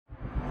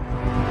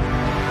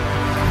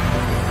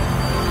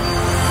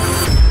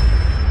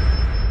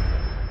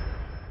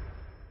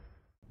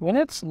When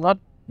it's not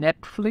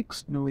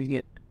Netflix doing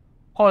it,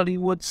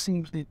 Hollywood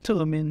seems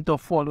determined to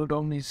follow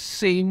down the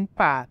same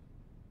path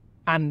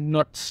and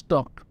not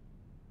stop.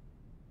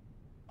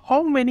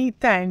 How many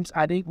times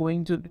are they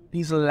going to do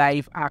these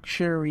live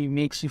action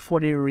remakes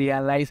before they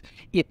realize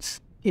it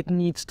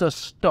needs to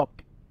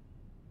stop?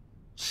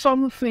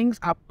 Some things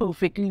are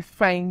perfectly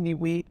fine the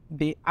way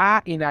they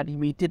are in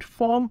animated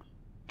form.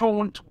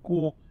 Don't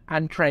go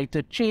and try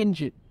to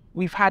change it.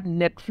 We've had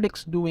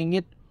Netflix doing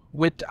it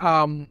with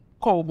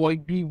Cowboy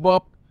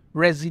Bebop,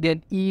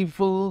 Resident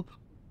Evil,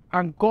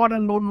 and God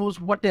alone knows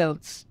what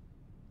else.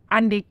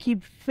 And they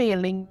keep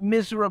failing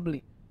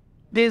miserably.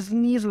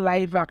 Disney's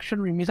live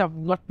action remakes have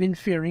not been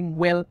faring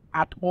well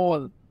at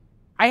all.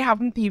 I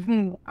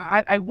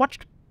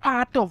watched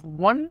part of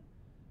one,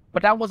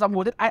 but that was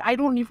about it. I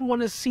don't even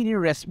want to see the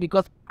rest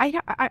because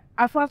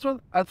as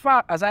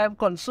far as I am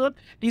concerned,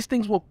 these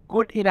things were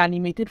good in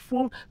animated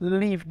form.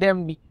 Leave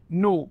them be.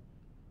 No.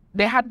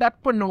 They had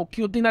that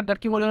Pinocchio thing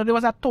that came out. It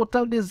was a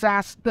total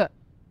disaster.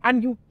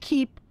 And you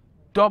keep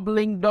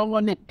doubling down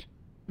on it.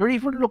 You're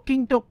even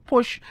looking to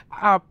push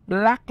a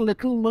Black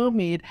Little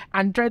Mermaid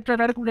and try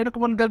to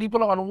come on the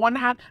people on one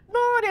hand.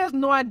 No, there's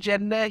no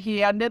agenda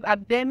here. And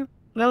then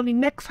on the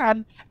next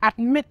hand,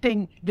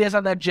 admitting there's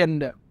an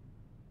agenda.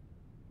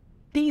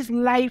 These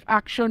live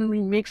action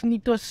remakes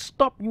need to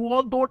stop. You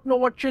all don't know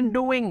what you're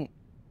doing.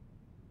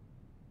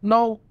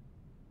 Now,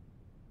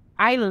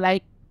 I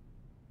like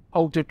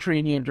How to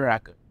Train Your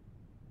Dragon.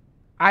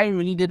 I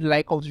really did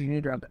like How to Train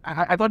Your Dragon.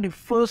 I thought the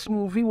first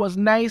movie was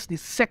nice. The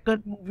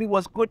second movie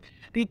was good.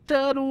 The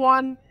third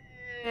one,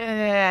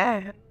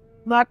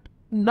 not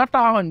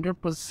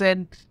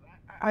 100%.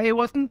 It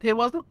wasn't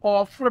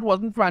awful. It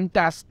wasn't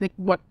fantastic.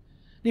 But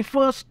the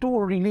first two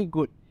were really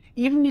good.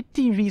 Even the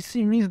TV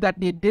series that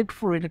they did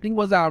for it, I think it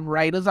was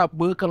Riders of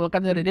Burke and all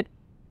kinds of they did.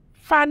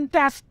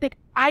 Fantastic.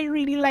 I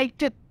really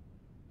liked it.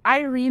 I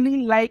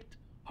really liked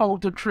How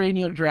to Train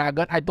Your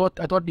Dragon. I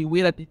thought the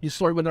way that the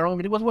story went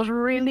around it was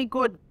really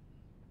good.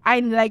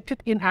 I liked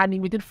it in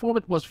animated form.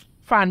 It was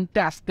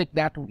fantastic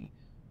that way.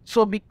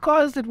 So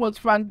because it was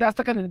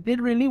fantastic and it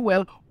did really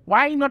well,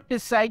 why not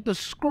decide to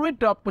screw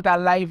it up with a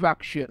live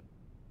action?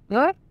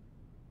 Huh?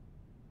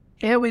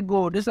 Here we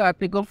go. This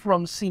article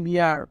from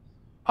CBR.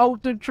 How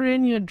to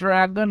Train Your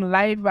Dragon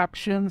live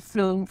action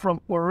film from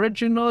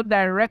original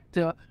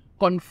director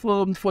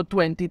confirmed for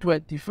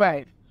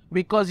 2025.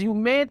 Because you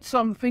made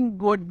something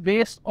good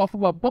based off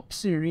of a book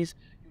series,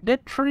 you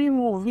did 3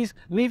 movies,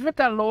 leave it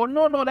alone.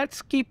 No,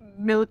 let's keep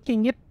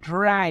milking it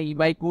dry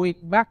by going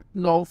back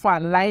now for a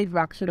live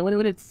action. And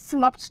when it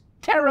flops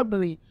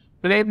terribly,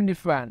 blame the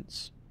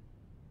fans.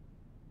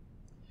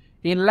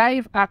 A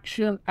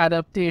live-action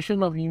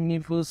adaptation of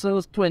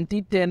Universal's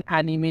 2010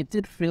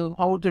 animated film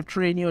How to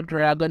Train Your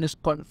Dragon is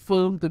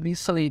confirmed to be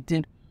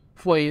slated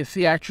for a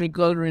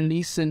theatrical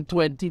release in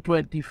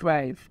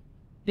 2025.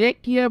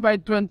 Take care by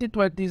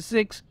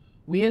 2026,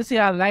 we'll see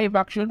a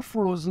live-action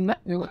Frozen.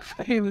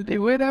 The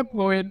way I'm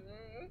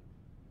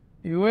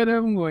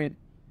going.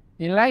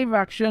 A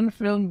live-action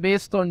film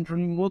based on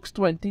DreamWorks'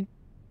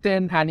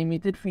 2010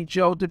 animated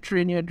feature How to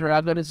Train Your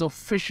Dragon is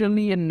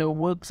officially in the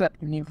works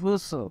at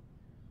Universal.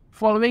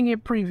 Following a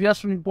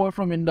previous report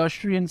from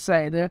industry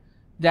insider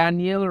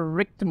Daniel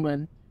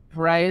Richtman,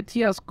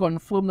 Variety has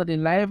confirmed that the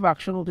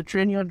live-action How to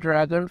Train Your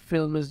Dragon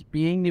film is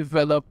being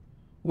developed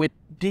with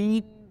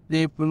Dean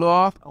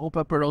DeBlois, I hope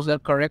I pronounced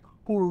that correct,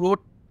 who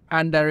wrote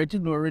and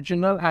directed the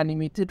original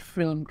animated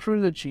film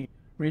trilogy,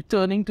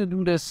 returning to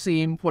do the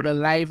same for the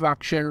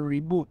live-action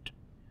reboot.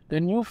 The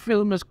new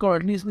film is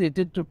currently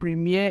slated to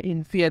premiere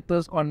in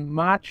theaters on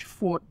March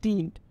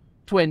 14th,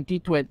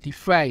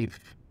 2025.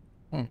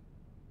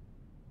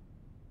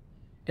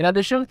 In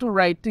addition to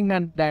writing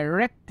and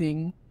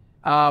directing,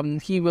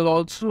 he will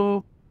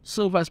also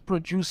serve as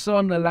producer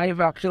on the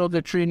live action of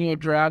the Train Your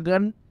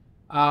Dragon.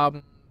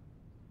 So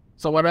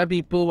other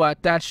people were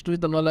attached to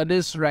it and all of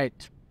this,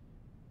 right?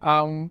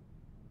 How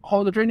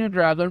the Train Your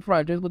Dragon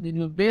franchise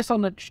continues based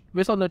on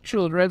the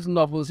children's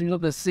novels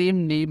of the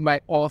same name by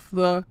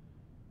author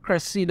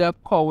Cressida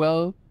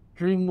Cowell.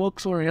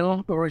 DreamWorks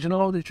original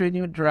How to Train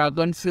Your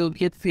Dragon film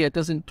hit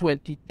theaters in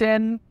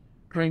 2010.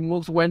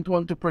 DreamWorks went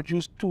on to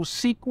produce 2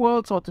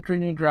 sequels, How to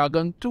Train Your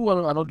Dragon 2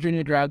 and How to Train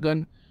Your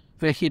Dragon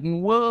The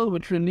Hidden World,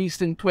 which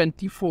released in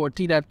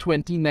 2014 and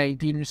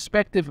 2019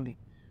 respectively.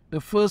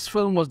 The first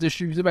film was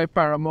distributed by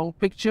Paramount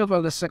Pictures,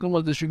 while the second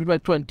was distributed by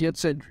 20th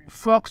Century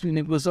Fox.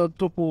 Universal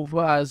took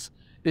over as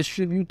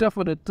distributor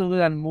for the third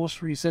and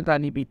most recent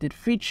animated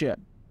feature.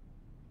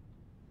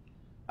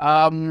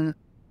 It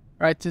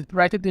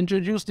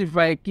introduced the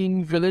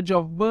Viking village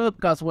of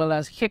Burke as well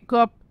as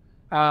Hiccup,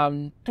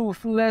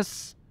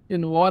 Toothless,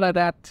 all of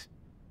that,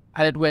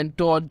 and it went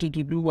on to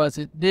do as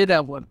it did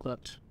and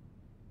whatnot.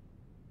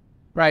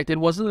 Right, it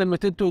wasn't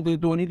limited to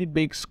only the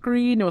big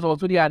screen, it was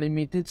also the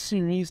animated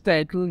series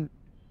titled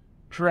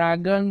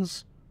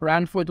Dragons,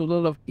 ran for a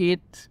total of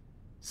 8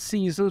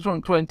 seasons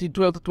from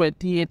 2012 to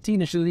 2018,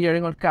 initially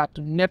airing on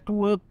Cartoon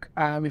Network,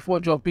 before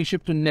jumping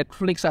ship to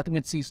Netflix, starting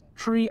with season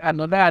 3.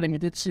 Another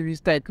animated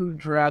series titled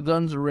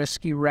Dragons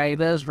Rescue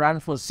Riders ran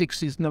for 6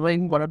 seasons. Never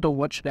even wanted to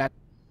watch that.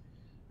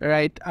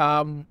 Right?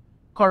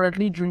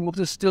 Currently, DreamWorks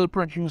is still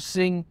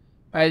producing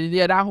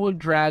that whole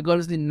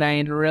Dragons, the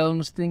Nine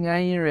Realms thing. I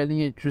ain't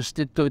really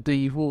interested to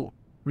even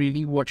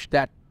really watch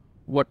that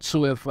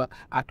whatsoever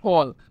at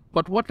all.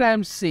 But what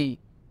I'm saying,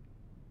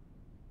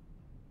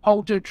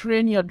 How to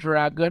Train Your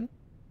Dragon,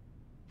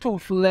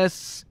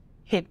 Toothless,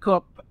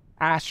 Hiccup,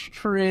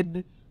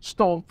 Astrid,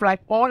 Stormfly,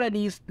 all of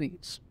these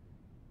things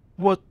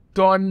were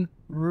done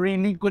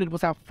really good. It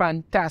was a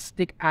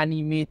fantastic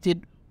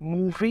animated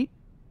movie.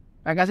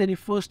 Like I said, the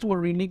first two were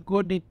really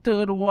good. The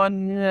third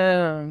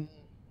one,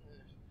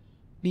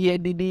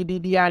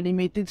 the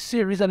animated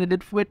series that they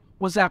did for it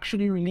was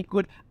actually really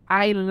good.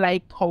 I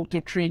liked How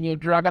to Train Your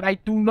Dragon. I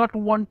do not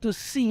want to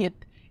see it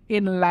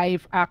in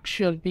live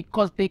action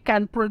because they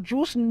can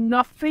produce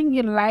nothing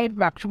in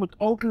live action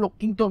without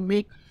looking to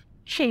make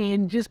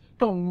changes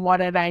to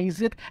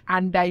modernize it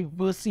and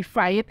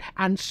diversify it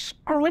and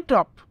screw it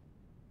up.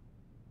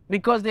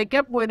 Because they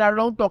kept going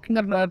around talking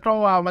about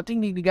I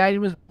think the guy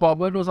was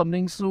Bobbert or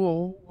something,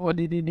 so, or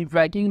the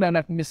Viking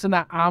that missing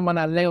an arm and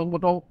a leg,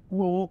 but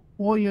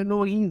you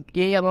know, he's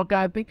gay and all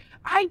kind of thing.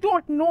 I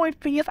don't know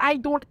if he is, I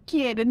don't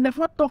care. They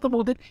never talk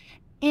about it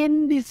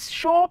in this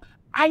show.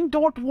 I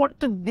don't want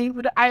to deal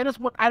with it. I just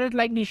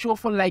like the show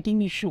for liking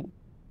the show.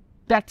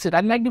 That's it.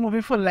 I like the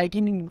movie for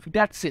liking the movie.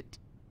 That's it.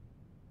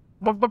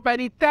 But by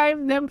the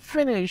time them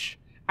finish,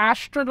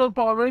 Astrid will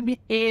probably be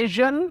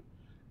Asian.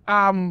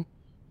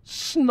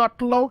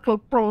 Snotlout will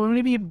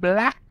probably be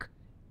black.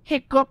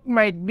 Hiccup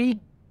might be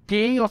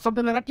gay or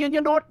something like that. You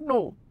don't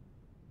know.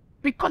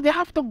 Because they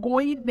have to go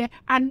in there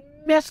and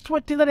mess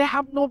with things that they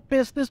have no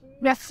business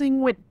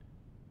messing with.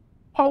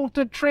 How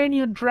to Train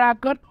Your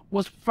Dragon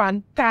was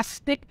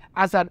fantastic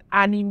as an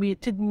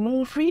animated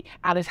movie,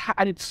 and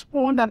it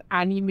spawned an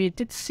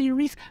animated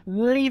series.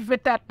 Leave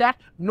it at that.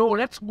 No,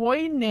 let's go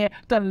in there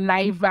to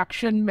live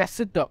action mess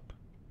it up.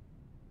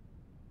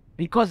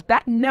 Because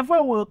that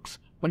never works,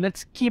 but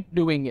let's keep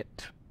doing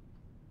it.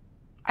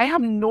 I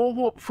have no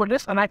hope for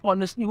this, and I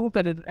honestly hope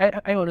that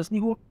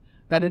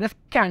it just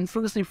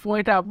cancels before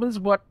it happens,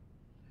 but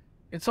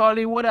it's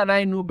Hollywood and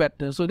I know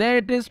better. So there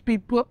it is,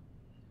 people.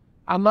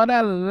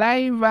 Another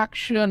live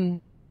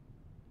action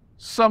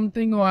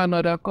something or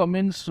another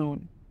coming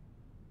soon.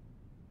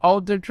 How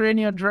to Train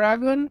Your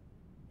Dragon,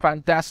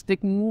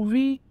 fantastic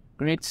movie,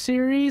 great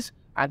series,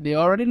 and they're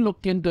already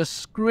looking to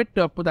screw it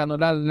up with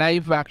another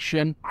live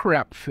action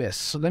crap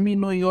fest. So let me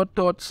know your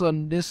thoughts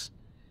on this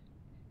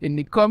in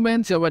the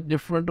comments. You have a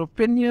different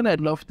opinion,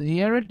 I'd love to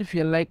hear it. If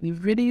you like the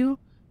video,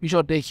 be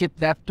sure to hit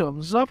that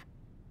thumbs up.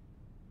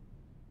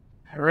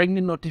 Ring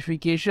the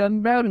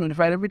notification bell, be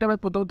notified every time I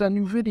put out a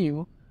new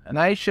video. And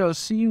I shall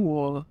see you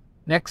all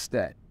next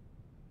time.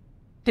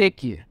 Take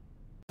care.